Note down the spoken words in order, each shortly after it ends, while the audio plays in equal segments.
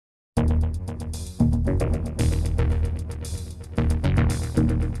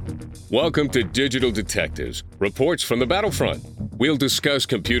Welcome to Digital Detectives, reports from the battlefront. We'll discuss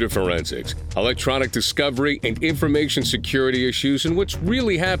computer forensics, electronic discovery, and information security issues and what's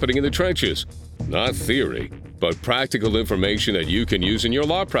really happening in the trenches. Not theory, but practical information that you can use in your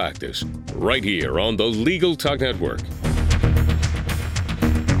law practice. Right here on the Legal Talk Network.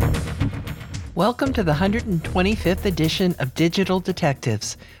 Welcome to the 125th edition of Digital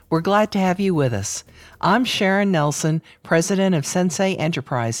Detectives. We're glad to have you with us. I'm Sharon Nelson, president of Sensei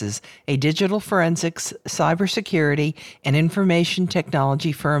Enterprises, a digital forensics, cybersecurity, and information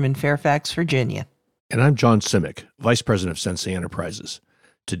technology firm in Fairfax, Virginia. And I'm John Simic, vice president of Sensei Enterprises.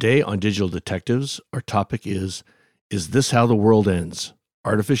 Today on Digital Detectives, our topic is this how the world ends?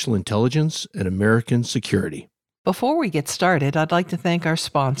 Artificial intelligence and American security. Before we get started, I'd like to thank our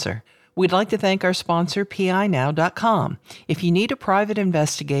sponsor. We'd like to thank our sponsor, PINow.com. If you need a private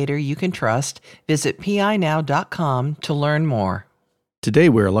investigator you can trust, visit PINow.com to learn more. Today,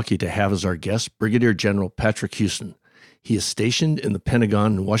 we are lucky to have as our guest Brigadier General Patrick Houston. He is stationed in the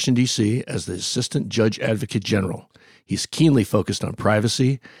Pentagon in Washington, D.C. as the Assistant Judge Advocate General. He's keenly focused on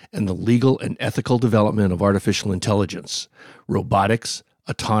privacy and the legal and ethical development of artificial intelligence, robotics,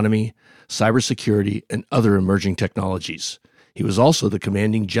 autonomy, cybersecurity, and other emerging technologies. He was also the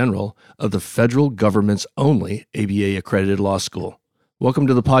commanding general of the federal government's only ABA-accredited law school. Welcome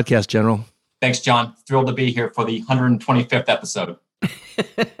to the podcast, General. Thanks, John. Thrilled to be here for the 125th episode.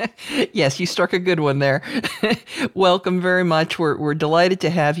 Yes, you struck a good one there. Welcome very much. We're delighted to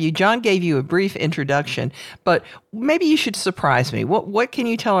have you. John gave you a brief introduction, but maybe you should surprise me. What can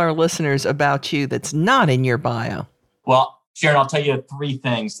you tell our listeners about you that's not in your bio? Well, Sharon, I'll tell you three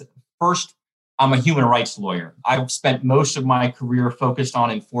things. First, I'm a human rights lawyer. I've spent most of my career focused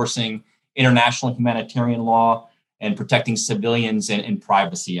on enforcing international humanitarian law and protecting civilians and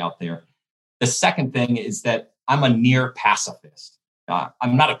privacy out there. The second thing is that I'm a near pacifist.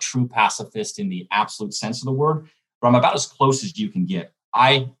 I'm not a true pacifist in the absolute sense of the word, but I'm about as close as you can get.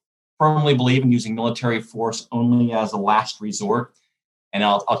 I firmly believe in using military force only as a last resort. And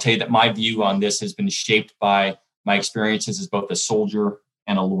I'll tell you that my view on this has been shaped by my experiences as both a soldier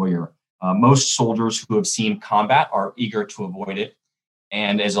and a lawyer. Most soldiers who have seen combat are eager to avoid it.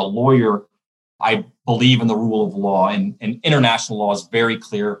 And as a lawyer, I believe in the rule of law, and international law is very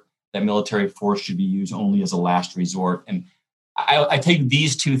clear that military force should be used only as a last resort. And I take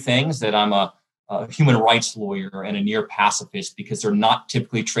these two things, that I'm a human rights lawyer and a near pacifist, because they're not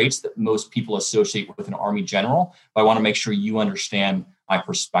typically traits that most people associate with an Army general. But I want to make sure you understand my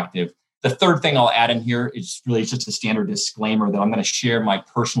perspective. The third thing I'll add in here is really just a standard disclaimer that I'm going to share my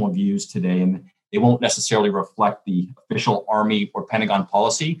personal views today, and they won't necessarily reflect the official Army or Pentagon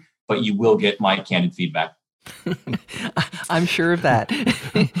policy, but you will get my candid feedback. I'm sure of that.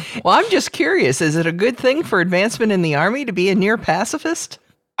 Well, I'm just curious, is it a good thing for advancement in the Army to be a near pacifist?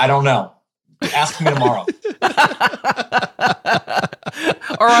 I don't know. Ask me tomorrow.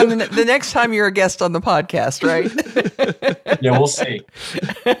 Or on the next time you're a guest on the podcast, right? Yeah, we'll see.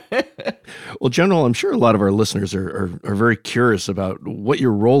 Well, General, I'm sure a lot of our listeners are very curious about what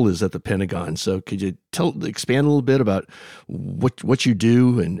your role is at the Pentagon. So could you expand a little bit about what you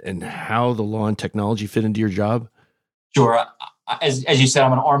do and how the law and technology fit into your job? Sure. As you said,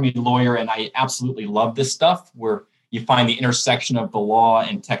 I'm an Army lawyer, and I absolutely love this stuff where you find the intersection of the law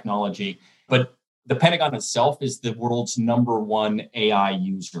and technology. But the Pentagon itself is the world's number one AI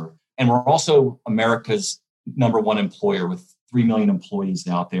user. And we're also America's number one employer with 3 million employees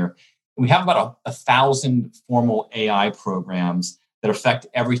out there. We have about 1,000 formal AI programs that affect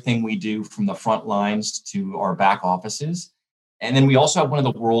everything we do from the front lines to our back offices. And then we also have one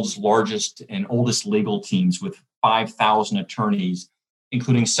of the world's largest and oldest legal teams with 5,000 attorneys,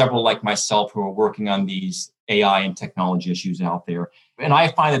 including several like myself who are working on these AI and technology issues out there. And I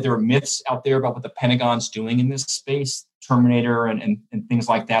find that there are myths out there about what the Pentagon's doing in this space, Terminator and things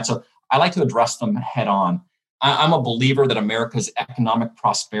like that. So I like to address them head on. I'm a believer that America's economic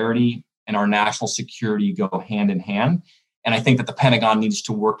prosperity and our national security go hand in hand. And I think that the Pentagon needs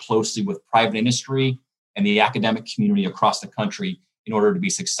to work closely with private industry and the academic community across the country in order to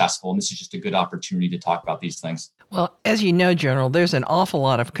be successful. And this is just a good opportunity to talk about these things. Well, as you know, General, there's an awful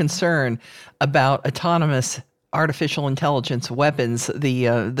lot of concern about autonomous artificial intelligence weapons, the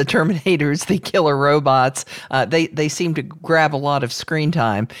Terminators, the killer robots. They seem to grab a lot of screen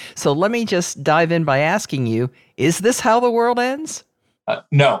time. So let me just dive in by asking you, is this how the world ends?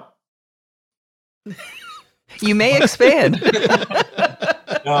 No. You may expand.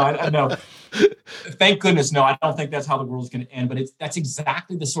 No. Thank goodness, no. I don't think that's how the world's going to end. But that's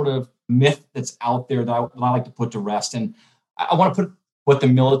exactly the sort of myth that's out there that I like to put to rest. And I want to put what the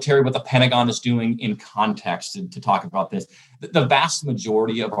military, what the Pentagon is doing in context to talk about this. The vast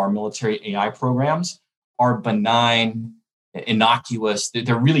majority of our military AI programs are benign, innocuous.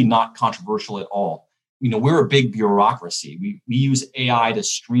 They're really not controversial at all. We're a big bureaucracy. We use AI to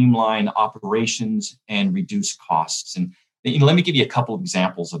streamline operations and reduce costs. And let me give you a couple of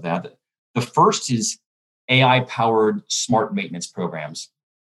examples of that. The first is AI-powered smart maintenance programs.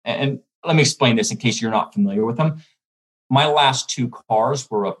 And let me explain this in case you're not familiar with them. My last two cars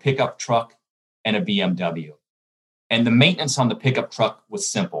were a pickup truck and a BMW. And the maintenance on the pickup truck was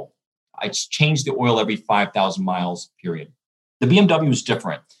simple. I changed the oil every 5,000 miles, period. The BMW is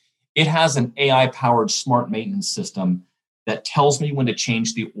different. It has an AI-powered smart maintenance system that tells me when to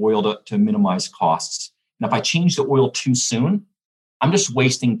change the oil to minimize costs. And if I change the oil too soon, I'm just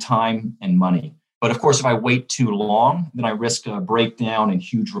wasting time and money. But of course, if I wait too long, then I risk a breakdown and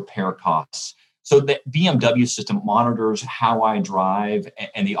huge repair costs. So the BMW system monitors how I drive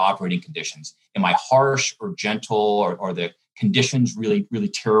and the operating conditions. Am I harsh or gentle, or are the conditions really, really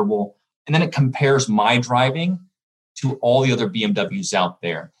terrible? And then it compares my driving to all the other BMWs out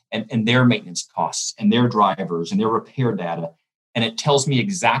there and their maintenance costs and their drivers and their repair data. And it tells me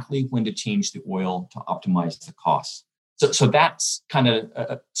exactly when to change the oil to optimize the costs. So that's kind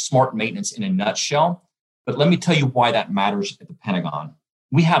of smart maintenance in a nutshell. But let me tell you why that matters at the Pentagon.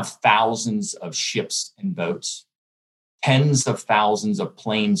 We have thousands of ships and boats, tens of thousands of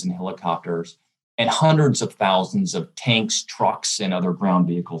planes and helicopters, and hundreds of thousands of tanks, trucks, and other ground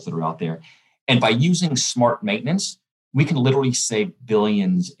vehicles that are out there. And by using smart maintenance, we can literally save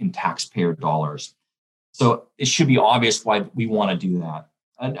billions in taxpayer dollars. So it should be obvious why we want to do that.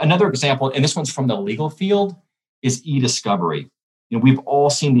 Another example, and this one's from the legal field, is e-discovery. We've all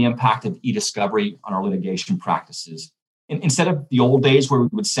seen the impact of e-discovery on our litigation practices. Instead of the old days where we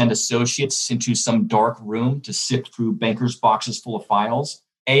would send associates into some dark room to sift through bankers' boxes full of files,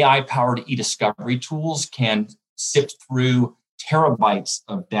 AI-powered e-discovery tools can sift through terabytes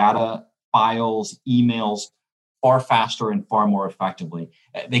of data, files, emails far faster and far more effectively.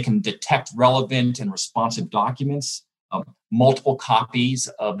 They can detect relevant and responsive documents. Multiple copies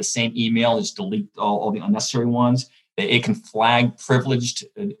of the same email is delete all the unnecessary ones. It can flag privileged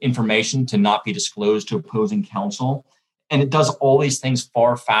information to not be disclosed to opposing counsel. And it does all these things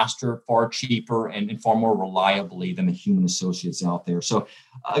far faster, far cheaper, and far more reliably than the human associates out there. So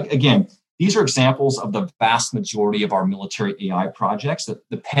again, these are examples of the vast majority of our military AI projects.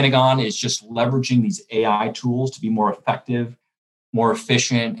 The Pentagon is just leveraging these AI tools to be more effective, more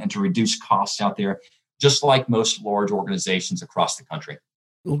efficient, and to reduce costs out there, just like most large organizations across the country.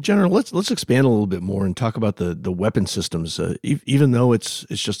 Well, General, let's expand a little bit more and talk about the weapon systems. Even though it's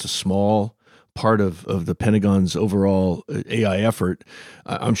just a small part of the Pentagon's overall AI effort,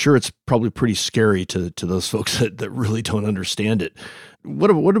 I'm sure it's probably pretty scary to those folks that really don't understand it.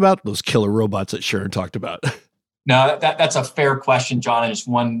 What about those killer robots that Sharon talked about? No, that's a fair question, John, and it's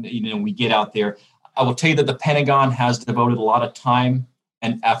one we get out there. I will tell you that the Pentagon has devoted a lot of time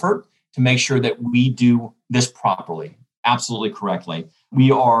and effort to make sure that we do this properly, absolutely correctly. We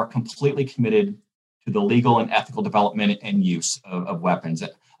are completely committed to the legal and ethical development and use of weapons.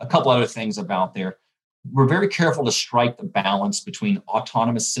 A couple other things about there. We're very careful to strike the balance between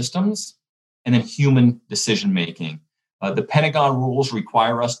autonomous systems and then human decision-making. The Pentagon rules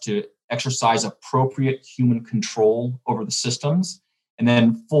require us to exercise appropriate human control over the systems and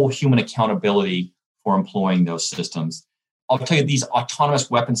then full human accountability for employing those systems. I'll tell you, these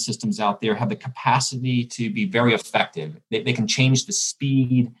autonomous weapon systems out there have the capacity to be very effective. They can change the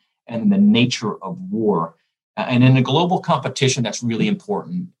speed and the nature of war. And in a global competition, that's really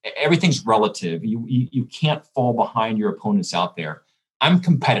important. Everything's relative. You can't fall behind your opponents out there. I'm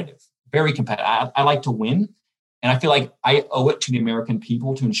competitive, very competitive. I like to win. And I feel like I owe it to the American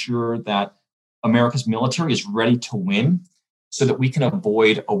people to ensure that America's military is ready to win so that we can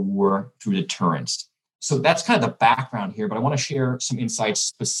avoid a war through deterrence. So that's kind of the background here, but I want to share some insights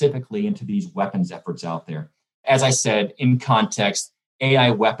specifically into these weapons efforts out there. As I said, in context,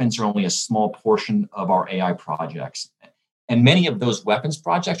 AI weapons are only a small portion of our AI projects. And many of those weapons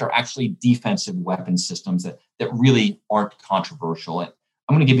projects are actually defensive weapon systems that really aren't controversial. And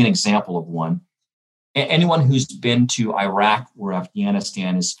I'm going to give you an example of one. Anyone who's been to Iraq or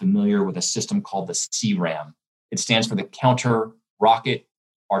Afghanistan is familiar with a system called the CRAM. It stands for the Counter Rocket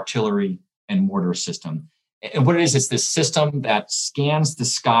Artillery and Mortar System. And what it is, it's this system that scans the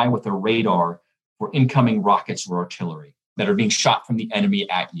sky with a radar for incoming rockets or artillery that are being shot from the enemy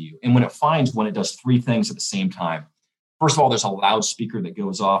at you. And when it finds one, it does three things at the same time. First of all, there's a loudspeaker that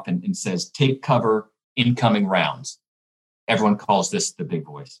goes off and says, "Take cover, incoming rounds." Everyone calls this the big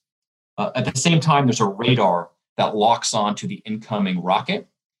voice. At the same time, there's a radar that locks onto the incoming rocket.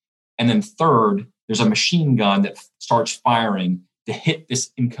 And then third, there's a machine gun that starts firing to hit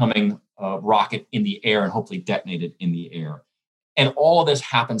this incoming rocket in the air and hopefully detonate it in the air. And all of this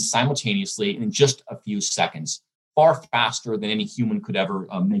happens simultaneously in just a few seconds, far faster than any human could ever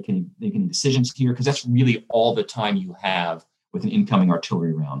make any decisions here, because that's really all the time you have with an incoming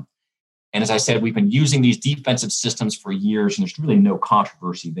artillery round. And as I said, we've been using these defensive systems for years, and there's really no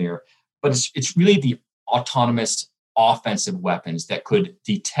controversy there. But it's really the autonomous offensive weapons that could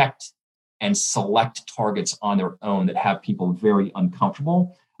detect and select targets on their own that have people very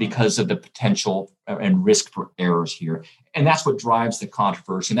uncomfortable because of the potential and risk for errors here. And that's what drives the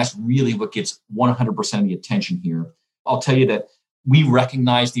controversy. And that's really what gets 100% of the attention here. I'll tell you that we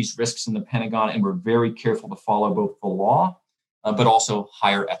recognize these risks in the Pentagon, and we're very careful to follow both the law, but also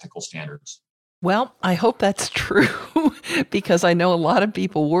higher ethical standards. Well, I hope that's true because I know a lot of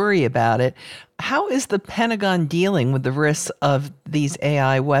people worry about it. How is the Pentagon dealing with the risks of these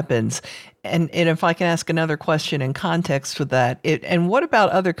AI weapons? And if I can ask another question in context with that, and what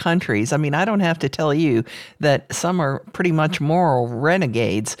about other countries? I mean, I don't have to tell you that some are pretty much moral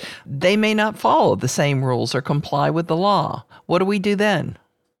renegades. They may not follow the same rules or comply with the law. What do we do then?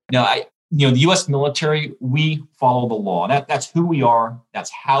 Now, the U.S. military, we follow the law. That's who we are. That's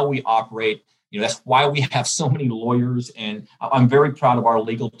how we operate. That's why we have so many lawyers. And I'm very proud of our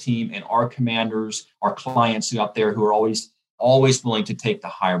legal team and our commanders, our clients out there who are always willing to take the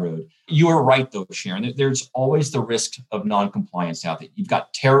high road. You are right, though, Sharon. There's always the risk of noncompliance out there. You've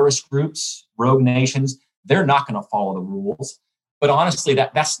got terrorist groups, rogue nations. They're not going to follow the rules. But honestly,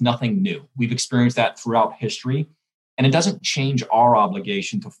 that's nothing new. We've experienced that throughout history. And it doesn't change our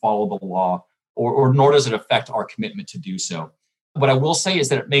obligation to follow the law, or nor does it affect our commitment to do so. What I will say is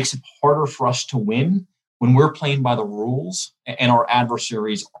that it makes it harder for us to win when we're playing by the rules and our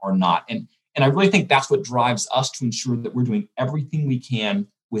adversaries are not. And I really think that's what drives us to ensure that we're doing everything we can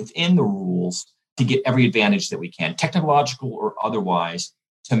within the rules to get every advantage that we can, technological or otherwise,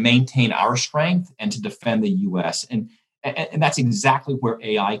 to maintain our strength and to defend the U.S. And that's exactly where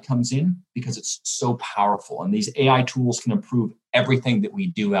AI comes in, because it's so powerful. And these AI tools can improve everything that we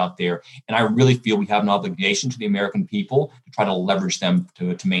do out there. And I really feel we have an obligation to the American people to try to leverage them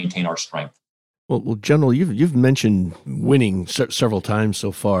to maintain our strength. Well, General, you've mentioned winning several times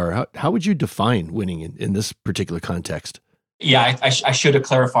so far. How would you define winning in this particular context? Yeah, I should have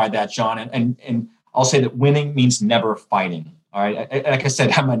clarified that, John. And I'll say that winning means never fighting. All right. Like I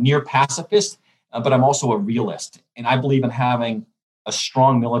said, I'm a near pacifist, but I'm also a realist. And I believe in having a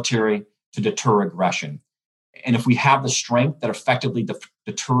strong military to deter aggression. And if we have the strength that effectively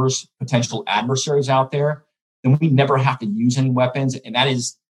deters potential adversaries out there, then we never have to use any weapons. And that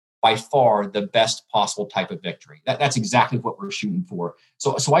is by far the best possible type of victory. That's exactly what we're shooting for.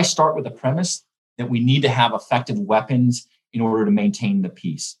 So I start with the premise that we need to have effective weapons in order to maintain the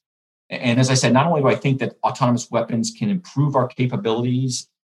peace. And as I said, not only do I think that autonomous weapons can improve our capabilities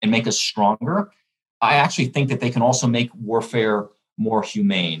and make us stronger, I actually think that they can also make warfare more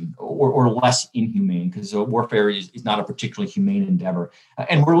humane or less inhumane, because warfare is not a particularly humane endeavor.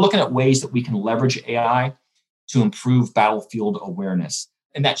 And we're looking at ways that we can leverage AI to improve battlefield awareness.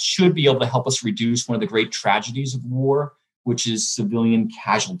 And that should be able to help us reduce one of the great tragedies of war, which is civilian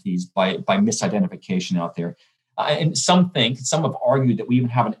casualties by misidentification out there. And some have argued that we even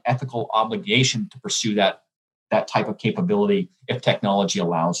have an ethical obligation to pursue that type of capability if technology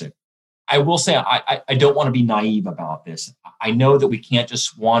allows it. I will say I don't want to be naive about this. I know that we can't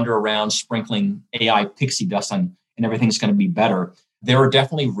just wander around sprinkling AI pixie dust on and everything's going to be better. There are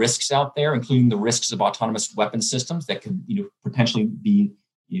definitely risks out there, including the risks of autonomous weapon systems that could potentially be,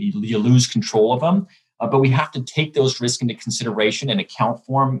 you lose control of them. But we have to take those risks into consideration and account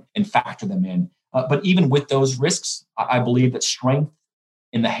for them and factor them in. But even with those risks, I believe that strength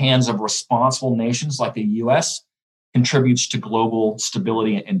in the hands of responsible nations like the U.S. contributes to global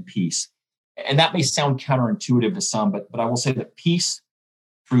stability and peace. And that may sound counterintuitive to some, but I will say that peace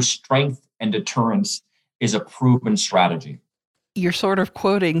through strength and deterrence is a proven strategy. You're sort of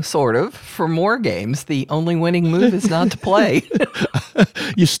quoting, from War Games, the only winning move is not to play.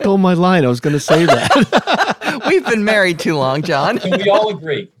 You stole my line. I was going to say that. We've been married too long, John. And we all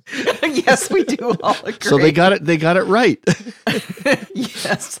agree. Yes, we do all agree. So they got it right.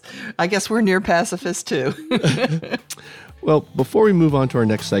 Yes. I guess we're near pacifists too. Well, before we move on to our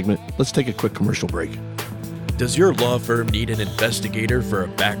next segment, let's take a quick commercial break. Does your law firm need an investigator for a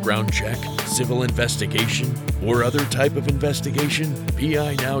background check, civil investigation, or other type of investigation?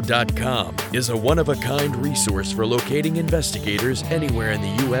 PINow.com is a one-of-a-kind resource for locating investigators anywhere in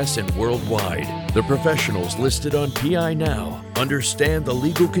the U.S. and worldwide. The professionals listed on PI Now understand the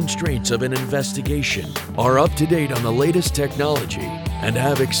legal constraints of an investigation, are up to date on the latest technology, and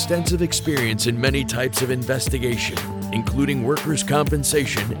have extensive experience in many types of investigation, including workers'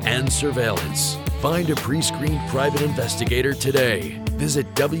 compensation and surveillance. Find a pre-screened private investigator today. Visit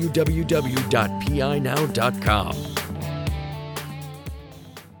www.pinow.com.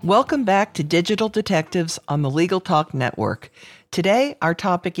 Welcome back to Digital Detectives on the Legal Talk Network. Today, our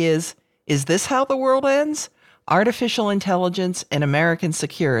topic is this how the world ends? Artificial Intelligence and American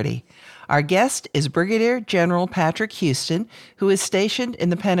Security. Our guest is Brigadier General Patrick Houston, who is stationed in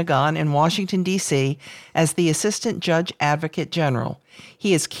the Pentagon in Washington, D.C. as the Assistant Judge Advocate General.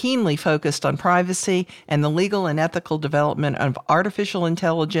 He is keenly focused on privacy and the legal and ethical development of artificial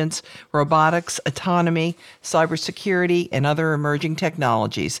intelligence, robotics, autonomy, cybersecurity, and other emerging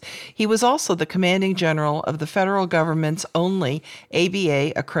technologies. He was also the Commanding General of the federal government's only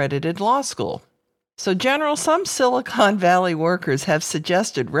ABA-accredited law school. So, General, some Silicon Valley workers have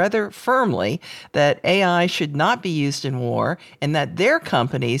suggested rather firmly that AI should not be used in war and that their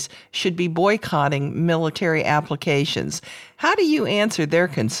companies should be boycotting military applications. How do you answer their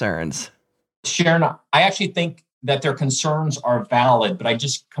concerns? Sharon, I actually think that their concerns are valid, but I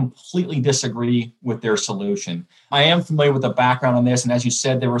just completely disagree with their solution. I am familiar with the background on this, and as you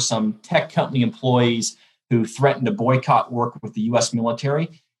said, there were some tech company employees who threatened to boycott work with the U.S. military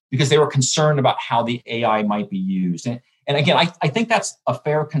because they were concerned about how the AI might be used. And again, I think that's a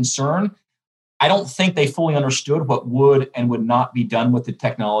fair concern. I don't think they fully understood what would and would not be done with the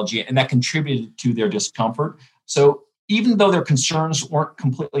technology, and that contributed to their discomfort. So even though their concerns weren't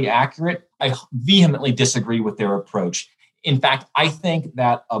completely accurate, I vehemently disagree with their approach. In fact, I think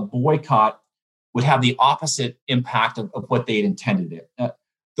that a boycott would have the opposite impact of what they had intended it.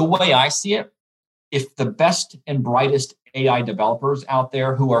 The way I see it, if the best and brightest AI developers out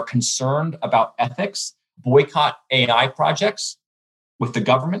there who are concerned about ethics boycott AI projects with the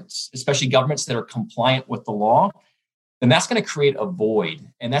governments, especially governments that are compliant with the law, then that's going to create a void.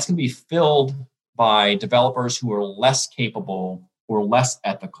 And that's going to be filled by developers who are less capable or less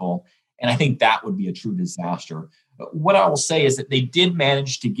ethical. And I think that would be a true disaster. But what I will say is that they did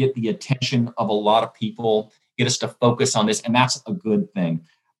manage to get the attention of a lot of people, get us to focus on this, and that's a good thing.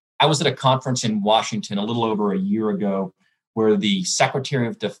 I was at a conference in Washington a little over a year ago where the Secretary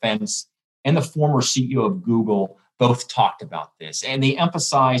of Defense and the former CEO of Google both talked about this. And they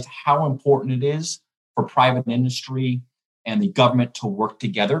emphasized how important it is for private industry and the government to work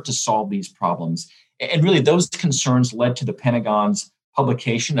together to solve these problems. And really, those concerns led to the Pentagon's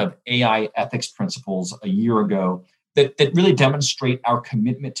publication of AI ethics principles a year ago that really demonstrate our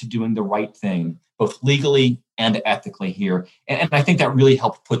commitment to doing the right thing, both legally and ethically here. And I think that really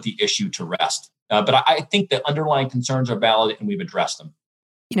helped put the issue to rest. But I think the underlying concerns are valid and we've addressed them.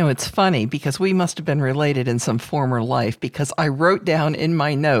 You know, it's funny because we must have been related in some former life because I wrote down in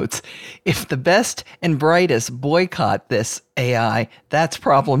my notes, if the best and brightest boycott this AI, that's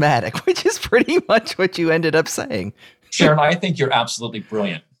problematic, which is pretty much what you ended up saying. Sharon, I think you're absolutely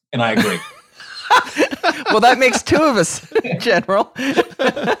brilliant, and I agree. Well, that makes two of us, General.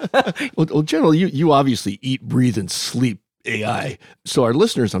 Well, General, you obviously eat, breathe, and sleep AI. So our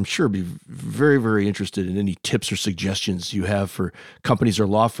listeners, I'm sure, be very, very interested in any tips or suggestions you have for companies or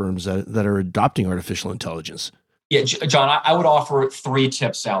law firms that are adopting artificial intelligence. Yeah, John, I would offer 3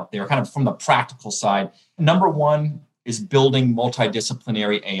 tips out there, kind of from the practical side. Number 1 is building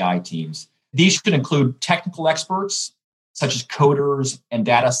multidisciplinary AI teams. These should include technical experts, such as coders and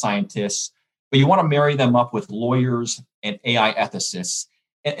data scientists, but you want to marry them up with lawyers and AI ethicists.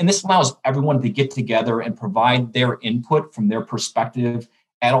 And this allows everyone to get together and provide their input from their perspective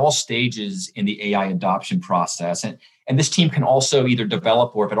at all stages in the AI adoption process. And this team can also either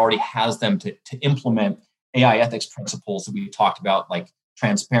develop, or if it already has them, to implement AI ethics principles that we talked about, like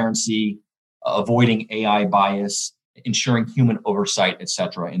transparency, avoiding AI bias, ensuring human oversight, et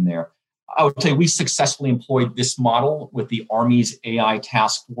cetera, in there. I would say we successfully employed this model with the Army's AI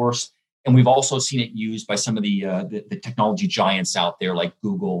task force. And we've also seen it used by some of the technology giants out there like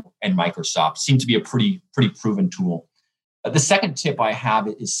Google and Microsoft. Seems to be a pretty proven tool. The second tip I have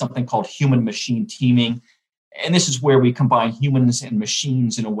is something called human-machine teaming. And this is where we combine humans and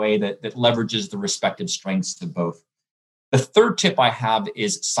machines in a way that leverages the respective strengths of both. The third tip I have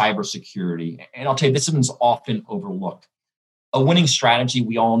is cybersecurity. And I'll tell you, this one's often overlooked. A winning strategy,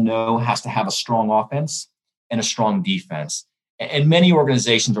 we all know, has to have a strong offense and a strong defense. And many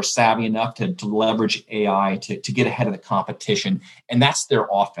organizations are savvy enough to leverage AI to get ahead of the competition, and that's their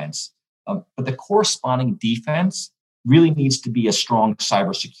offense. But the corresponding defense really needs to be a strong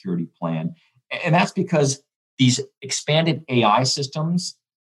cybersecurity plan. And that's because these expanded AI systems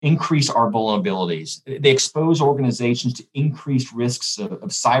increase our vulnerabilities. They expose organizations to increased risks of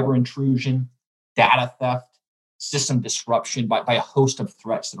cyber intrusion, data theft, system disruption by a host of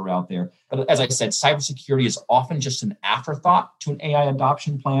threats that are out there. But as I said, cybersecurity is often just an afterthought to an AI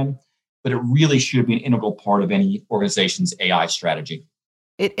adoption plan, but it really should be an integral part of any organization's AI strategy.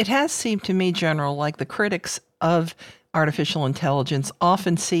 It has seemed to me, General, like the critics of artificial intelligence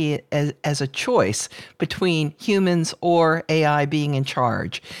often see it as a choice between humans or AI being in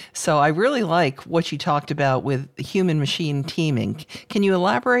charge. So I really like what you talked about with human-machine teaming. Can you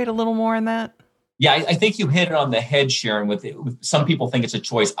elaborate a little more on that? Yeah, I think you hit it on the head, Sharon, with some people think it's a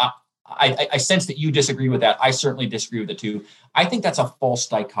choice. I sense that you disagree with that. I certainly disagree with it too. I think that's a false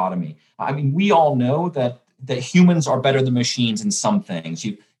dichotomy. I mean, we all know that humans are better than machines in some things.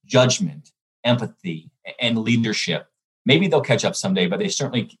 Judgment, empathy, and leadership. Maybe they'll catch up someday, but they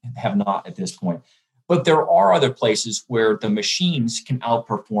certainly have not at this point. But there are other places where the machines can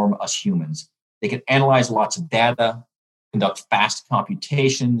outperform us humans. They can analyze lots of data, conduct fast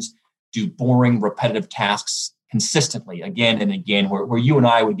computations, do boring, repetitive tasks consistently again and again, where you and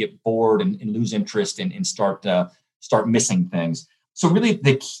I would get bored and lose interest and start missing things. So really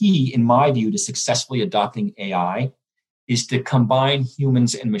the key, in my view, to successfully adopting AI is to combine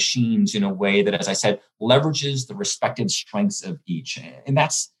humans and machines in a way that, as I said, leverages the respective strengths of each. And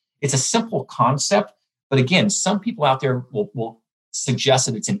it's a simple concept, but again, some people out there will suggest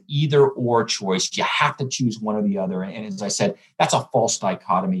that it's an either or choice. You have to choose one or the other. And as I said, that's a false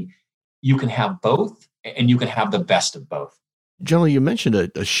dichotomy. You can have both, and you can have the best of both. General, you mentioned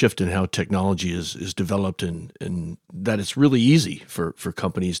a shift in how technology is developed and that it's really easy for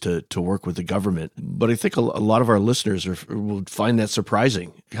companies to work with the government. But I think a lot of our listeners will find that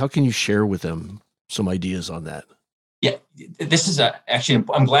surprising. How can you share with them some ideas on that? Yeah, this is actually,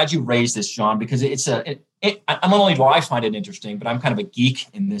 I'm glad you raised this, John, because not only do I find it interesting, but I'm kind of a geek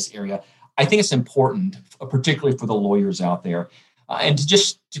in this area. I think it's important, particularly for the lawyers out there. And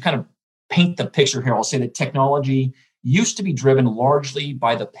to kind of paint the picture here, I'll say that technology used to be driven largely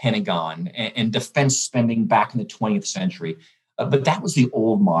by the Pentagon and defense spending back in the 20th century. But that was the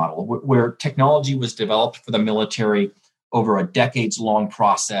old model where technology was developed for the military over a decades-long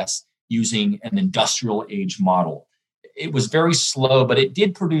process using an industrial age model. It was very slow, but it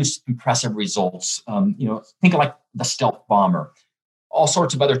did produce impressive results. Think of like the stealth bomber, all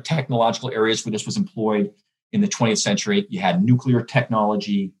sorts of other technological areas where this was employed in the 20th century. You had nuclear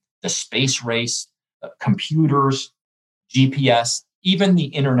technology, the space race, computers, GPS, even the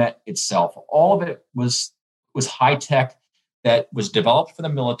internet itself. All of it was high tech that was developed for the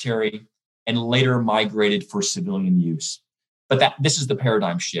military and later migrated for civilian use. But this is the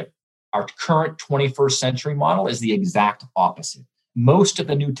paradigm shift. Our current 21st century model is the exact opposite. Most of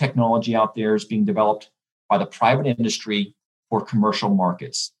the new technology out there is being developed by the private industry for commercial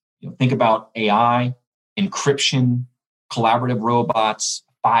markets. Think about AI, encryption, collaborative robots,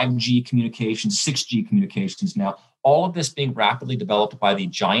 5G communications, 6G communications now, all of this being rapidly developed by the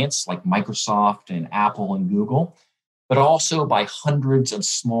giants like Microsoft and Apple and Google, but also by hundreds of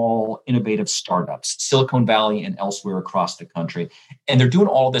small, innovative startups, Silicon Valley and elsewhere across the country. And they're doing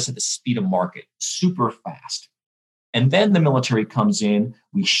all of this at the speed of market, super fast. And then the military comes in,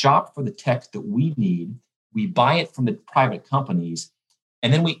 we shop for the tech that we need, we buy it from the private companies,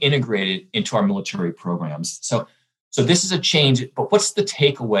 and then we integrate it into our military programs. So this is a change, but what's the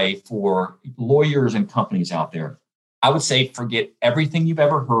takeaway for lawyers and companies out there? I would say forget everything you've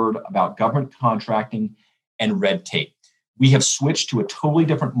ever heard about government contracting and red tape. We have switched to a totally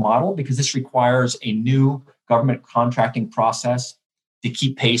different model because this requires a new government contracting process to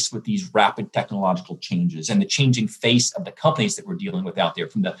keep pace with these rapid technological changes and the changing face of the companies that we're dealing with out there,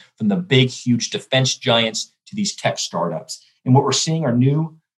 from the big, huge defense giants to these tech startups. And what we're seeing are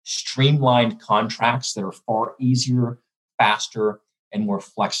new streamlined contracts that are far easier, faster, and more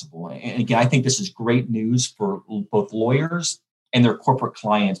flexible. And again, I think this is great news for both lawyers and their corporate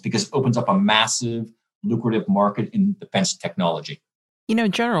clients because it opens up a massive, lucrative market in defense technology.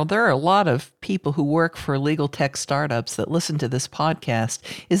 General, there are a lot of people who work for legal tech startups that listen to this podcast.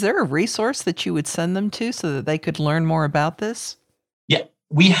 Is there a resource that you would send them to so that they could learn more about this? Yeah,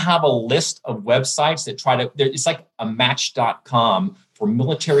 we have a list of websites that it's like a match.com for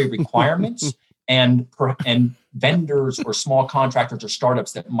military requirements and vendors or small contractors or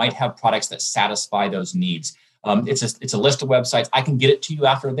startups that might have products that satisfy those needs. It's a list of websites. I can get it to you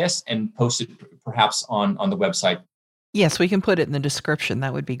after this and post it perhaps on the website. Yes, we can put it in the description.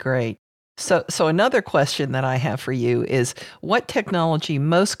 That would be great. So another question that I have for you is, what technology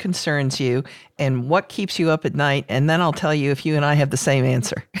most concerns you and what keeps you up at night? And then I'll tell you if you and I have the same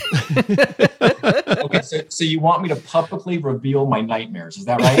answer. Okay, so you want me to publicly reveal my nightmares, is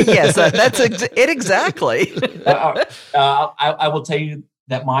that right? Yes, that's it exactly. I will tell you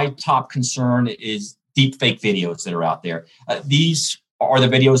that my top concern is deep fake videos that are out there. These are the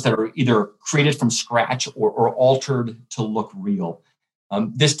videos that are either created from scratch or altered to look real.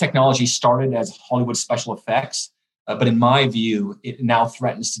 This technology started as Hollywood special effects, but in my view, it now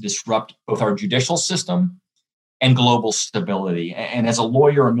threatens to disrupt both our judicial system and global stability. And as a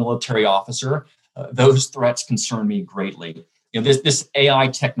lawyer or military officer, those threats concern me greatly. This AI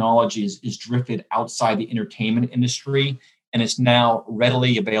technology is drifted outside the entertainment industry, and it's now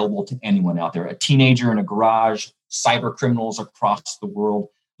readily available to anyone out there. A teenager in a garage, cyber criminals across the world.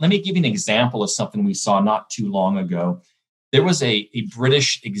 Let me give you an example of something we saw not too long ago. There was a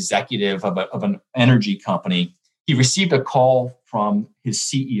British executive of an energy company. He received a call from his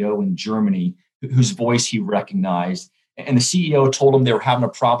CEO in Germany, whose voice he recognized. And the CEO told him they were having a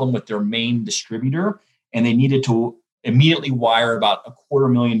problem with their main distributor, and they needed to immediately wire about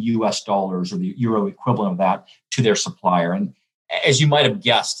 $250,000 US, or the euro equivalent of that, to their supplier. And as you might have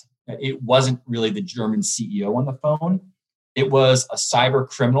guessed, it wasn't really the German CEO on the phone. It was a cyber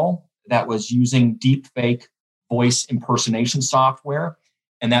criminal that was using deep fake voice impersonation software.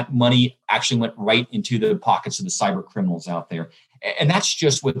 And that money actually went right into the pockets of the cyber criminals out there. And that's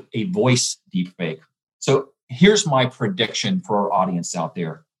just with a voice deepfake. So here's my prediction for our audience out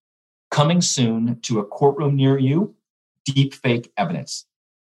there. Coming soon to a courtroom near you, deepfake evidence.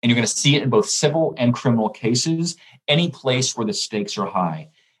 And you're going to see it in both civil and criminal cases, any place where the stakes are high.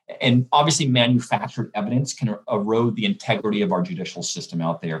 And obviously, manufactured evidence can erode the integrity of our judicial system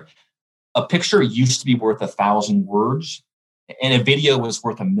out there. A picture used to be worth 1,000 words, and a video was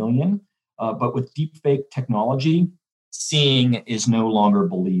worth 1,000,000. But with deepfake technology, seeing is no longer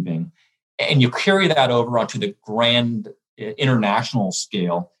believing. And you carry that over onto the grand international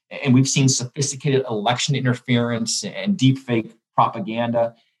scale. And we've seen sophisticated election interference and deepfake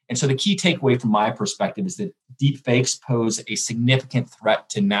propaganda. And so the key takeaway from my perspective is that deepfakes pose a significant threat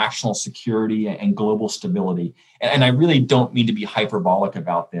to national security and global stability. And I really don't mean to be hyperbolic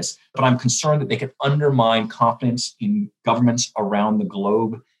about this, but I'm concerned that they could undermine confidence in governments around the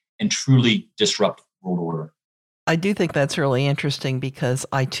globe and truly disrupt world order. I do think that's really interesting because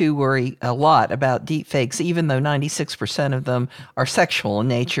I too worry a lot about deepfakes, even though 96% of them are sexual in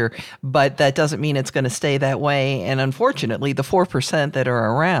nature, but that doesn't mean it's going to stay that way. And unfortunately, the 4% that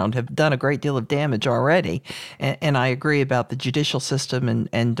are around have done a great deal of damage already. And I agree about the judicial system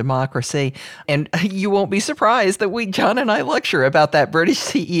and democracy. And you won't be surprised that John and I lecture about that British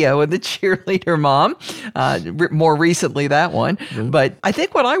CEO and the cheerleader mom, more recently that one. Mm-hmm. But I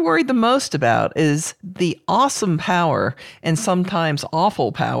think what I worried the most about is the awesome power and sometimes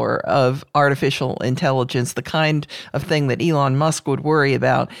awful power of artificial intelligence, the kind of thing that Elon Musk would worry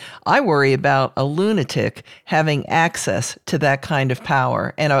about. I worry about a lunatic having access to that kind of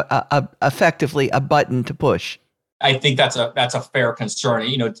power and effectively a button to push. I think that's a fair concern.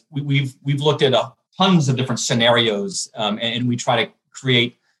 You know, we've looked at tons of different scenarios, and we try to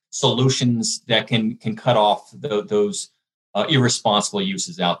create solutions that can cut off those irresponsible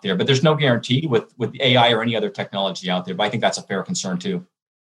uses out there. But there's no guarantee with AI or any other technology out there. But I think that's a fair concern too.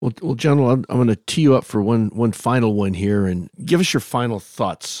 Well, General, I'm going to tee you up for one final one here, and give us your final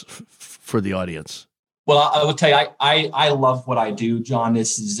thoughts for the audience. Well, I will tell you, I love what I do, John.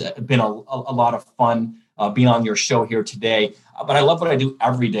 This has been a lot of fun being on your show here today. But I love what I do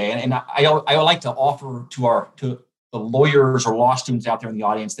every day, and I would like to offer to the lawyers or law students out there in the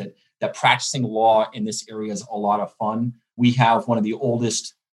audience that practicing law in this area is a lot of fun. We have one of the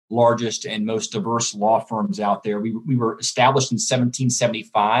oldest, largest, and most diverse law firms out there. We were established in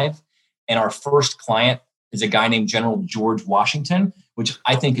 1775, and our first client is a guy named General George Washington, which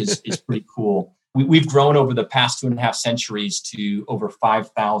I think is pretty cool. We've grown over the past 2.5 centuries to over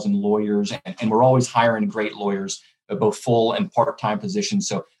 5,000 lawyers, and we're always hiring great lawyers, both full and part-time positions.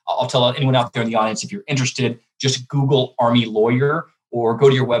 So I'll tell anyone out there in the audience, if you're interested, just Google Army Lawyer, or go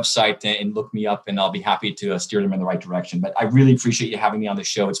to your website and look me up, and I'll be happy to steer them in the right direction. But I really appreciate you having me on the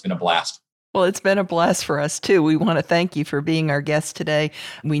show. It's been a blast. Well, it's been a blast for us, too. We want to thank you for being our guest today.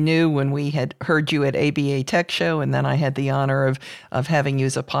 We knew when we had heard you at ABA Tech Show, and then I had the honor of having you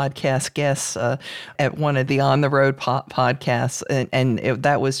as a podcast guest at one of the On the Road podcasts, and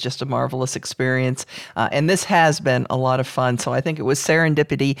that was just a marvelous experience. And this has been a lot of fun, so I think it was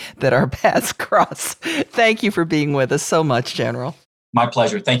serendipity that our paths crossed. Thank you for being with us so much, General. My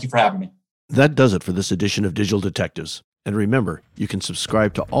pleasure. Thank you for having me. That does it for this edition of Digital Detectives. And remember, you can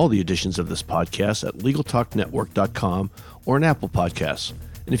subscribe to all the editions of this podcast at LegalTalkNetwork.com or on Apple Podcasts.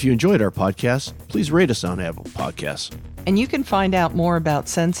 And if you enjoyed our podcast, please rate us on Apple Podcasts. And you can find out more about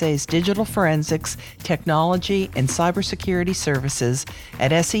Sensei's digital forensics, technology, and cybersecurity services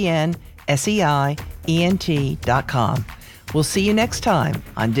at SENSEIENT.com. We'll see you next time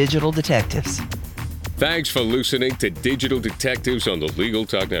on Digital Detectives. Thanks for listening to Digital Detectives on the Legal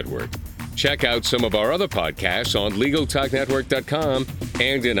Talk Network. Check out some of our other podcasts on LegalTalkNetwork.com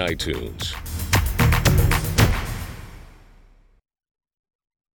and in iTunes.